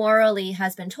he morally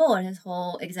has been told his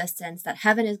whole existence that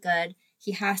heaven is good.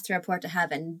 He has to report to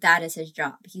heaven. That is his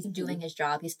job. He's doing his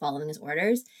job. He's following his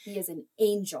orders. He is an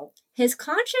angel. His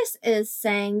conscience is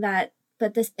saying that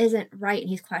this isn't right,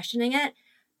 and he's questioning it.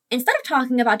 Instead of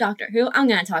talking about Doctor Who, I'm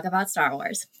going to talk about Star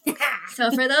Wars. So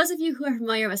for those of you who are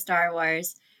familiar with Star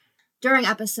Wars, during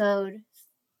episode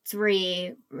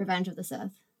 3, Revenge of the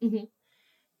Sith,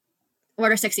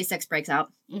 Order 66 breaks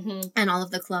out, and all of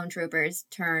the clone troopers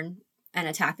turn and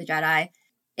attack the Jedi.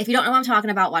 If you don't know what I'm talking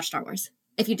about, watch Star Wars.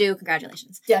 If you do,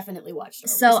 congratulations. Definitely watch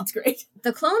Star Wars. It's great.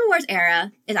 The Clone Wars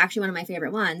era is actually one of my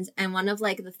favorite ones, and one of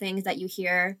the things that you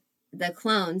hear the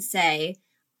clones say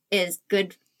is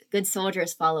good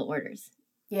soldiers follow orders.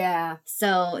 Yeah.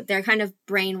 So they're kind of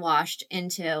brainwashed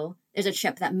into there's a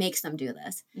chip that makes them do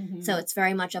this. So it's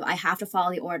very much of I have to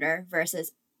follow the order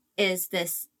versus is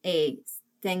this a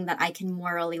thing that I can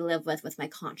morally live with my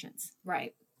conscience?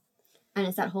 Right. And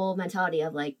it's that whole mentality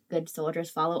of like good soldiers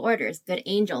follow orders, good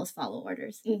angels follow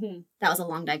orders. Mm-hmm. That was a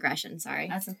long digression, sorry.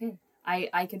 That's okay.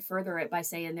 I could further it by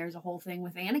saying there's a whole thing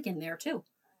with Anakin there too.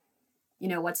 You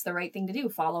know, what's the right thing to do?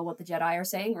 Follow what the Jedi are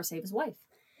saying or save his wife?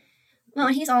 Well,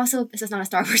 and he's also, this is not a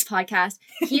Star Wars podcast,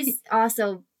 he's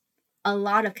also a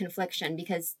lot of confliction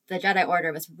because the Jedi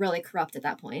Order was really corrupt at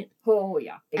that point. Oh,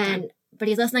 yeah. Big time. But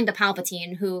he's listening to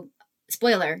Palpatine, who,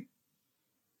 spoiler,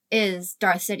 is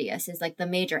Darth Sidious, is like the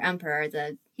major emperor,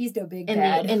 He's the big in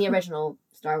bad. the original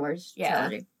Star Wars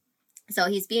trilogy. So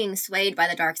he's being swayed by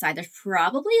the dark side. There's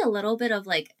probably a little bit of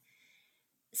like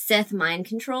Sith mind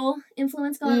control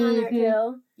influence going on there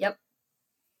too. Yep.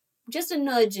 Just a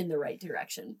nudge in the right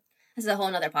direction. This is a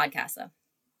whole nother podcast though.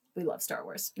 We love Star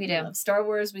Wars. We do. love Star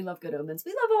Wars. We love Good Omens.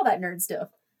 We love all that nerd stuff.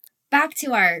 Back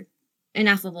to our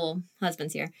ineffable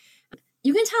husbands here.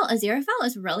 You can tell Aziraphale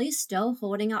is really still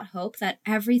holding out hope that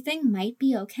everything might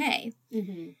be okay.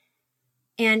 Mm-hmm.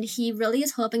 And he really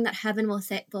is hoping that heaven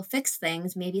will fix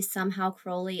things. Maybe somehow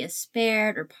Crowley is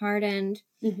spared or pardoned.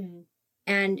 Mm-hmm.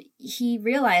 And he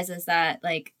realizes that,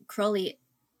 like, Crowley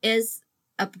is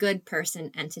a good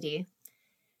person entity.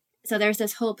 So there's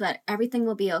this hope that everything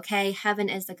will be okay. Heaven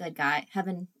is the good guy.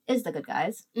 Heaven is the good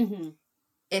guys. Mm-hmm.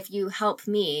 If you help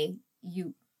me,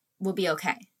 you will be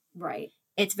okay. Right.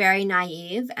 It's very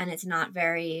naive and it's not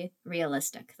very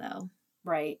realistic, though.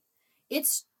 Right.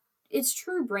 It's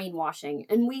true brainwashing.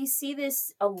 And we see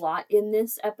this a lot in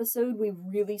this episode. We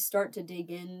really start to dig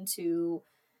into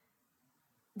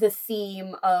the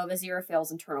theme of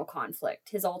Aziraphale's internal conflict.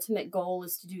 His ultimate goal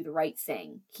is to do the right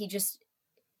thing.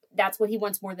 That's what he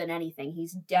wants more than anything.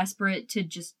 He's Desperate to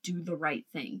just do the right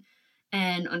thing.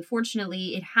 And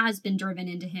unfortunately, it has been driven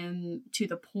into him to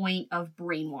the point of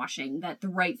brainwashing that the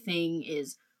right thing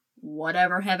is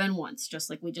whatever heaven wants, just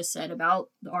like we just said about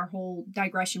our whole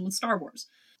digression with Star Wars.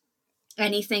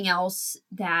 Anything else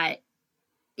that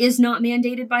is not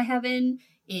mandated by heaven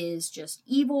is just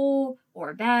evil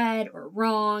or bad or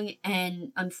wrong.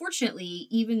 And unfortunately,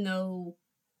 even though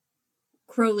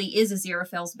Crowley is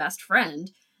Aziraphale's best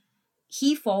friend,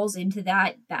 he falls into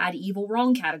that bad, evil,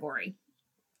 wrong category.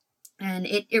 And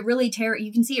it really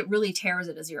you can see it really tears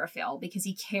at Aziraphale because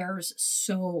he cares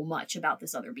so much about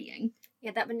this other being.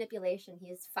 Yeah, that manipulation,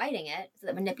 he's fighting it. So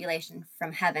that manipulation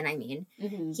from heaven, I mean.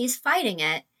 Mm-hmm. He's fighting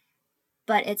it,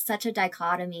 but it's such a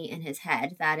dichotomy in his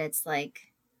head that it's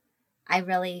like, I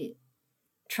really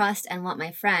trust and want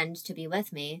my friend to be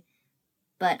with me,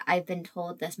 but I've been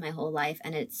told this my whole life,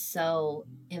 and it's so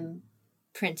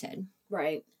imprinted.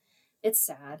 Right. It's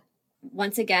sad.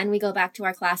 Once again, we go back to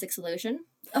our classic solution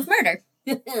of murder.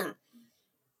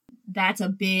 That's a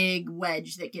big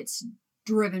wedge that gets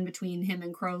driven between him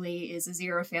and Crowley. Is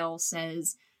Aziraphale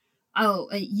says, "Oh,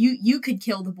 you could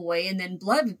kill the boy, and then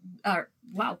blood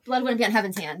Wouldn't be on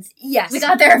Heaven's hands." Yes. We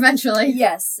got there eventually.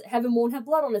 Yes. Heaven won't have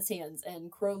blood on its hands,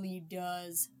 and Crowley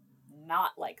does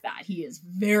not like that. He is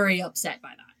very upset by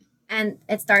that. And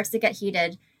it starts to get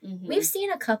heated. Mm-hmm. We've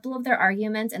seen a couple of their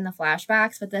arguments in the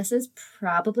flashbacks, but this is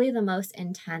probably the most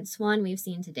intense one we've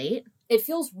seen to date. It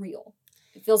feels real.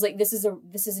 It feels like this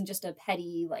isn't just a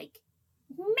petty, like,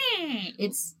 Meh.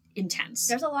 It's intense.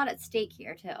 There's a lot at stake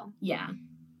here, too. Yeah.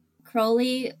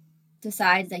 Crowley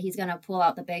decides that he's going to pull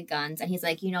out the big guns, and he's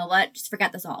like, you know what? Just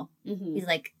forget this all. mm-hmm. He's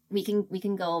like, we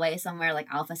can go away somewhere like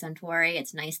Alpha Centauri.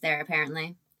 It's nice there,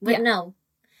 apparently. But no.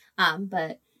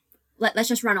 But let's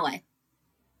just run away.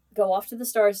 Go off to the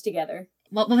stars together.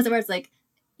 What was the words? Like,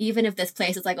 even if this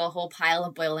place is like a whole pile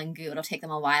of boiling goo, it'll take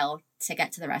them a while to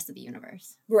get to the rest of the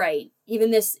universe. Right.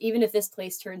 Even if this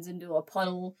place turns into a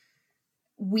Puddle,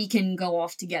 we can go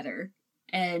off together.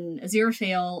 And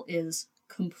Aziraphale is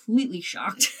completely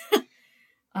shocked.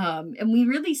 And we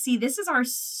really see this is our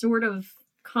sort of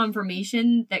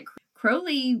confirmation that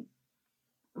Crowley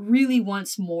really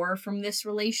wants more from this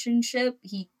relationship.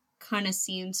 He kind of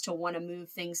seems to want to move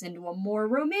things into a more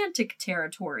romantic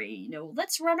territory. You know,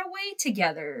 let's run away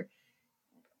together.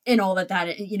 And all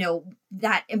that, you know,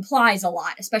 that implies a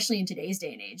lot, especially in today's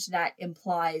day and age. That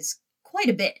implies quite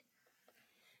a bit.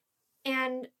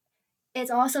 And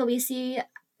it's also, we see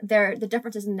the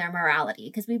differences in their morality,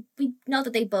 because we know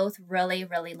that they both really,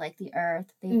 really like the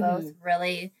earth. They both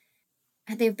really,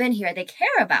 they've been here. They care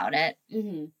about it.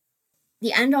 Mm-hmm.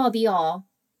 The end all be all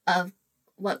of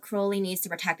what Crowley needs to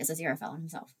protect is Aziraphale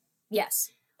himself.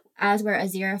 Yes. As where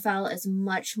Aziraphale is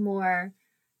much more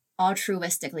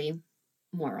altruistically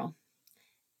moral.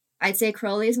 I'd say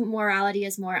Crowley's morality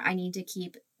is more, I need to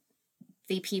keep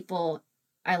the people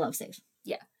I love safe.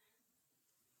 Yeah.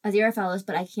 Aziraphale is,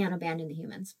 but I can't abandon the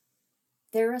humans.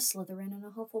 They're a Slytherin and a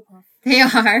Hufflepuff. They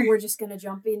are. We're just gonna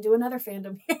jump into another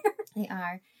fandom here. They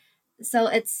are. So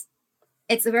it's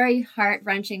a very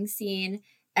heart-wrenching scene,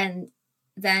 and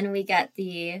then we get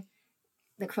the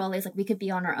Crowley's like, we could be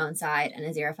on our own side, and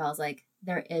Aziraphale's like,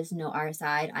 there is no our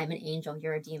side. I'm an angel,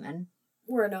 you're a demon.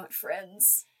 We're not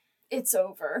friends. It's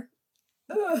over.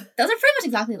 Ugh. Those are pretty much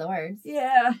exactly the words.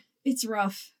 Yeah, it's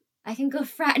rough. I can go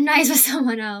fraternize with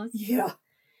someone else. Yeah.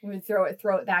 We throw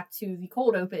it back to the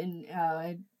cold open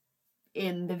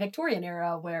in the Victorian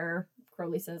era where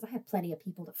Crowley says, I have plenty of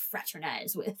people to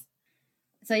fraternize with.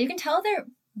 So you can tell they're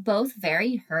both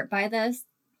very hurt by this.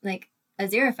 Like,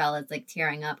 Aziraphale is like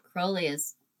tearing up. Crowley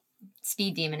is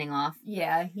speed demoning off.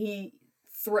 Yeah, he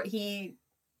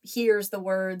hears the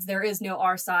words, there is no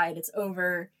our side, it's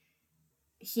over.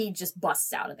 He just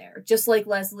busts out of there. Just like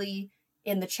Leslie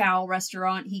in the Chow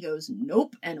restaurant, he goes,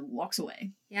 nope, and walks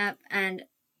away. Yep, and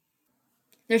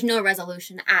there's no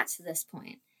resolution at this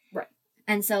point. Right.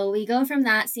 And so we go from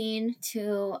that scene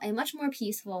to a much more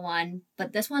peaceful one,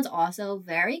 but this one's also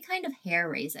very kind of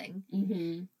hair-raising.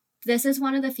 Mm-hmm. This is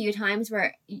one of the few times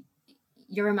where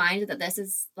you're reminded that this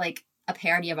is like a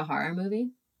parody of a horror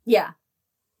movie. Yeah.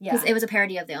 Because it was a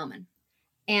parody of The Omen.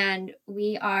 And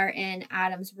we are in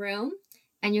Adam's room,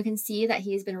 and you can see that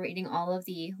he's been reading all of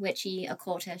the witchy,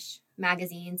 occultish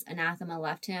magazines Anathema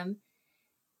left him.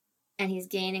 And he's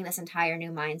gaining this entire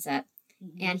new mindset.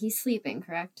 Mm-hmm. And he's sleeping,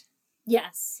 correct?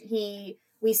 Yes. We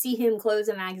see him close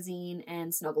a magazine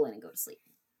and snuggle in and go to sleep.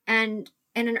 And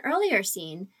in an earlier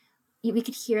scene, we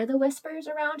could hear the whispers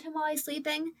around him while he's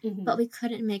sleeping, mm-hmm. but we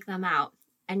couldn't make them out.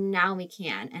 And now we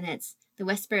can. And it's the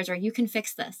whispers are, you can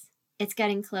fix this. It's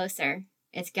getting closer.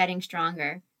 It's getting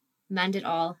stronger. Mend it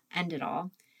all. End it all.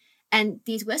 And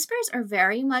these whispers are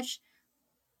very much...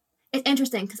 It's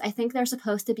interesting because I think they're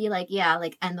supposed to be like, yeah,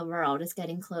 like, end the world. It's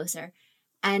getting closer.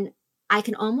 And I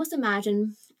can almost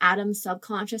imagine Adam's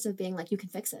subconscious of being like, you can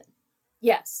fix it.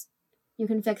 Yes. You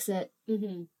can fix it.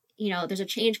 Mm-hmm. You know, there's a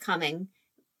change coming,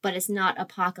 but it's not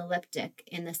apocalyptic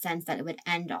in the sense that it would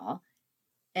end all.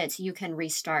 It's you can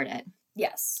restart it.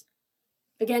 Yes.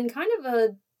 Again, kind of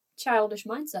a childish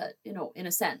mindset, in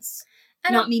a sense.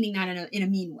 And not meaning that in a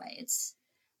mean way. It's...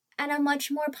 And a much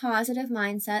more positive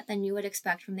mindset than you would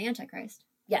expect from the Antichrist.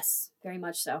 Yes, very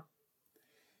much so.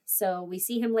 So we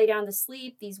see him lay down to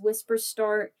sleep. These whispers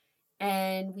start,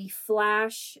 and we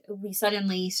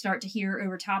suddenly start to hear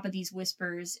over top of these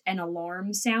whispers an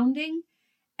alarm sounding,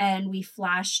 and we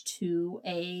flash to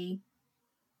a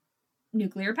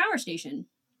nuclear power station.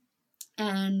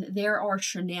 And there are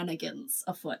shenanigans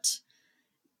afoot.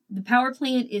 The power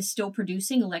plant is still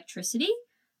producing electricity,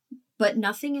 but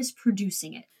nothing is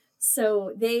producing it.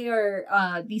 So they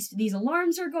are, these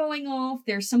alarms are going off.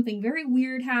 There's something very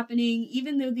weird happening,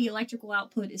 even though the electrical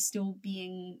output is still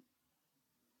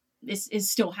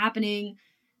is still happening.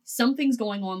 Something's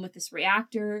going on with this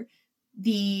reactor.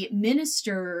 The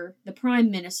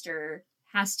prime minister,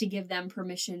 has to give them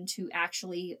permission to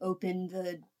actually open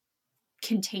the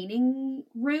containing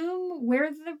room where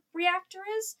the reactor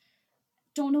is.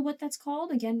 Don't know what that's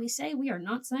called. Again, we say we are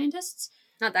not scientists.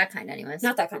 Not that kind anyways.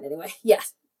 Not that kind anyway.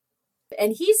 Yes.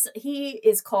 And he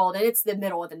is called, and it's the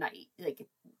middle of the night. Like,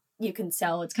 you can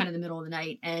tell it's kind of the middle of the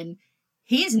night, and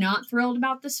he is not thrilled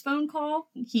about this phone call.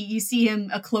 You see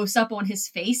him a close up on his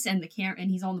face, and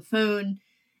and he's on the phone,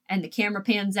 and the camera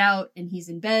pans out, and he's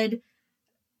in bed.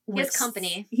 He has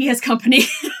company. He has company,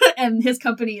 and his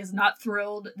company is not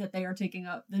thrilled that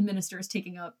the minister is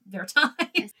taking up their time.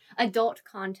 Yes. Adult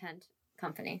content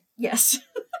company. Yes.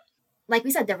 Like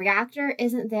we said, the reactor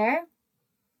isn't there.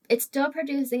 It's still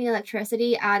producing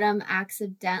electricity. Adam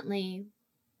accidentally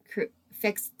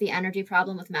fixed the energy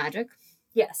problem with magic.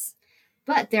 Yes.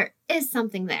 But there is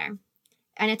something there.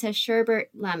 And it's a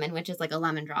sherbet lemon, which is like a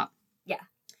lemon drop. Yeah.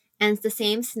 And it's the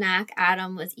same snack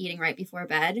Adam was eating right before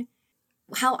bed.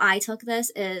 How I took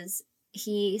this is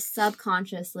he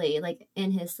subconsciously, like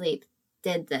in his sleep,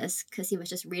 did this because he was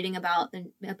just reading about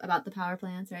the power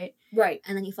plants, right? Right.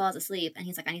 And then he falls asleep and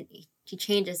he's like, he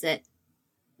changes it,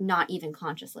 not even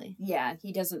consciously. Yeah,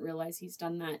 he doesn't realize he's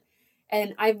done that.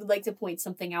 And I would like to point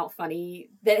something out funny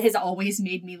that has always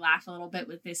made me laugh a little bit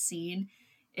with this scene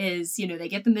is, they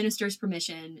get the minister's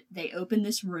permission, they open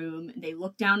this room, they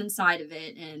look down inside of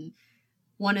it, and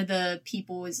one of the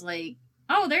people is like,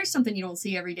 oh, there's something you don't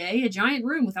see every day, a giant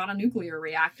room without a nuclear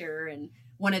reactor. And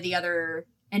one of the other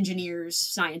engineers,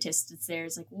 scientists that's there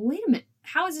is like, well, wait a minute,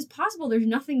 how is this possible? There's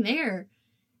nothing there.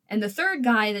 And the third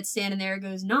guy that's standing there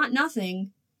goes, not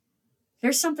nothing.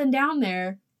 There's something down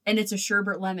there, and it's a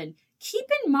sherbet lemon. Keep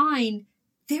in mind,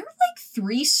 they're like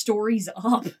 3 stories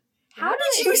up. How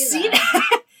did you see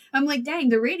that? I'm like, dang,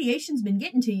 the radiation's been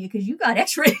getting to you because you got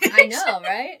X-rays. I know,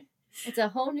 right? It's a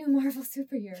whole new Marvel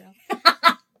superhero.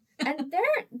 And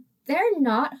they're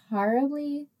not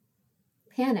horribly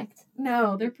panicked.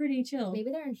 No, they're pretty chill.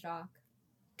 Maybe they're in shock.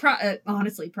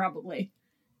 Honestly, probably.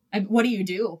 What do you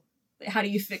do? How do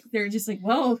you fix? They're just like,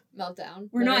 well, Meltdown.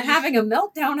 we're not having a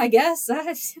meltdown, I guess.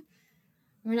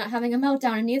 We're not having a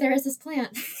meltdown, and neither is this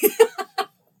plant.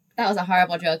 That was a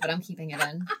horrible joke, but I'm keeping it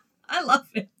in. I love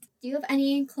it. Do you have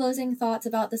any closing thoughts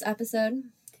about this episode?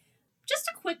 Just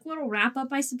a quick little wrap up,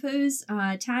 I suppose.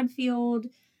 Tadfield,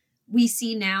 we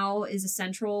see now, is a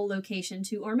central location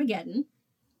to Armageddon.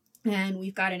 And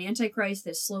we've got an Antichrist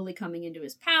that's slowly coming into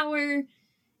his power.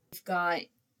 We've got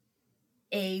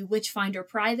a Witchfinder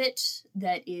private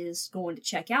that is going to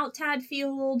check out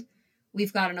Tadfield.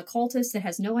 We've got an occultist that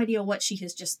has no idea what she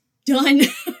has just done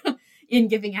in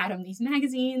giving Adam these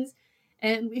magazines.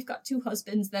 And we've got two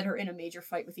husbands that are in a major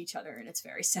fight with each other, and it's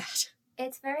very sad.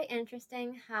 It's very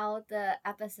interesting how the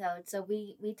episode, so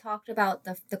we talked about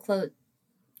the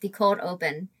cold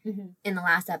open in the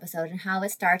last episode, and how it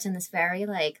starts in this very,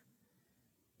 like,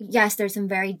 yes, there's some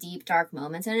very deep, dark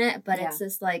moments in it, but it's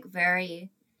this, like, very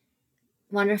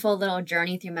wonderful little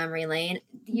journey through memory lane.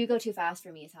 You go too fast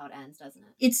for me is how it ends, doesn't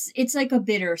it? It's like a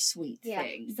bittersweet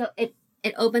thing. So it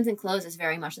opens and closes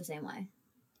very much the same way.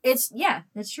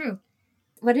 That's true.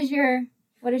 What is your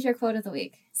quote of the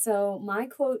week? So my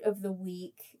quote of the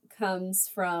week comes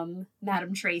from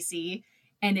Madame Tracy,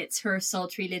 and it's her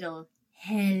sultry little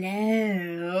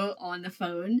hello on the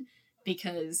phone,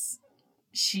 because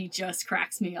she just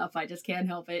cracks me up. I just can't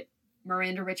help it.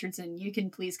 Miranda Richardson, you can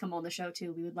please come on the show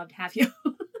too. We would love to have you.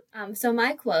 So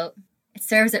my quote, it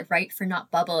serves it right for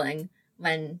not bubbling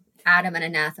when Adam and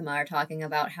Anathema are talking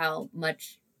about how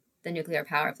much the nuclear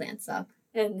power plants suck.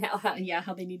 and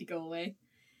how they need to go away.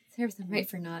 Serves them right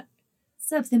for not.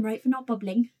 Serves them right for not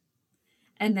bubbling.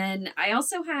 And then I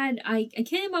also had, I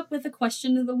came up with a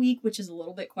question of the week, which is a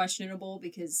little bit questionable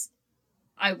because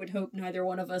I would hope neither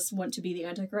one of us want to be the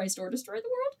Antichrist or destroy the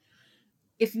world.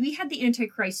 If we had the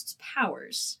Antichrist's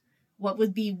powers, what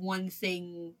would be one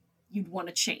thing you'd want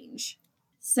to change?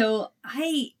 So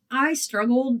I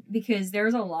struggled because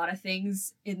there's a lot of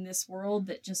things in this world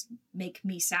that just make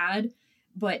me sad.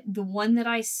 But the one that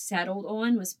I settled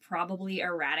on was probably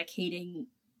eradicating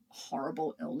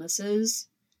horrible illnesses.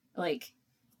 Like,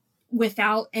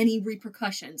 without any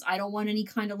repercussions. I don't want any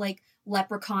kind of like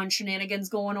leprechaun shenanigans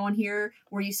going on here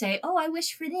where you say, oh, I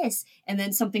wish for this, and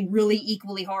then something really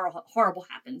equally horrible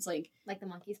happens. Like the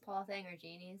monkey's paw thing or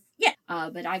genies? Yeah.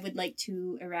 But I would like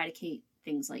to eradicate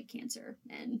things like cancer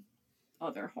and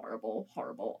other horrible,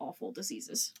 awful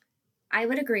diseases. I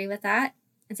would agree with that.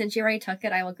 And since you already took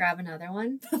it, I will grab another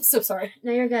one. I'm so sorry.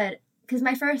 No, you're good. Because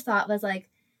my first thought was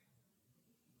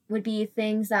would be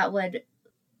things that would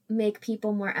make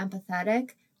people more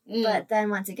empathetic. But then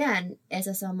once again, it's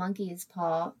just a monkey's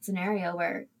paw scenario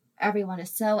where everyone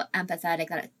is so empathetic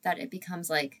that it becomes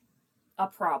like a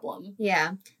problem.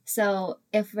 Yeah. So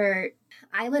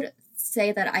I would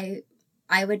say that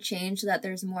I would change so that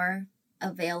there's more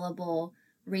available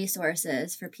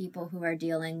resources for people who are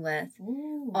dealing with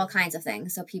all kinds of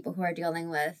things. So people who are dealing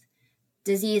with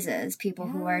diseases, people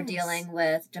who are dealing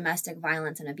with domestic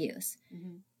violence and abuse.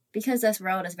 Mm-hmm. Because this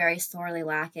world is very sorely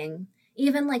lacking,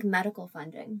 even like medical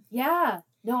funding. Yeah.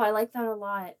 No, I like that a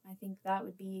lot. I think that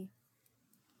would be...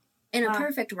 In a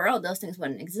perfect world, those things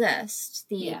wouldn't exist,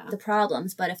 the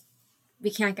problems. But if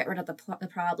we can't get rid of the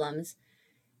problems,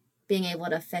 being able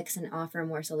to fix and offer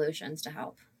more solutions to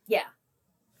help. Yeah.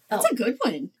 That's a good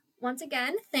one. Once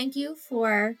again, thank you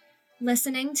for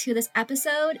listening to this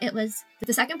episode. It was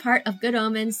the second part of Good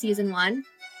Omens Season 1,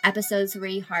 Episode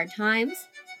 3, Hard Times.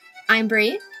 I'm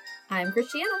Bree. I'm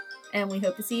Christiana. And we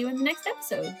hope to see you in the next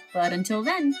episode. But until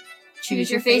then,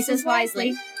 choose your faces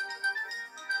wisely.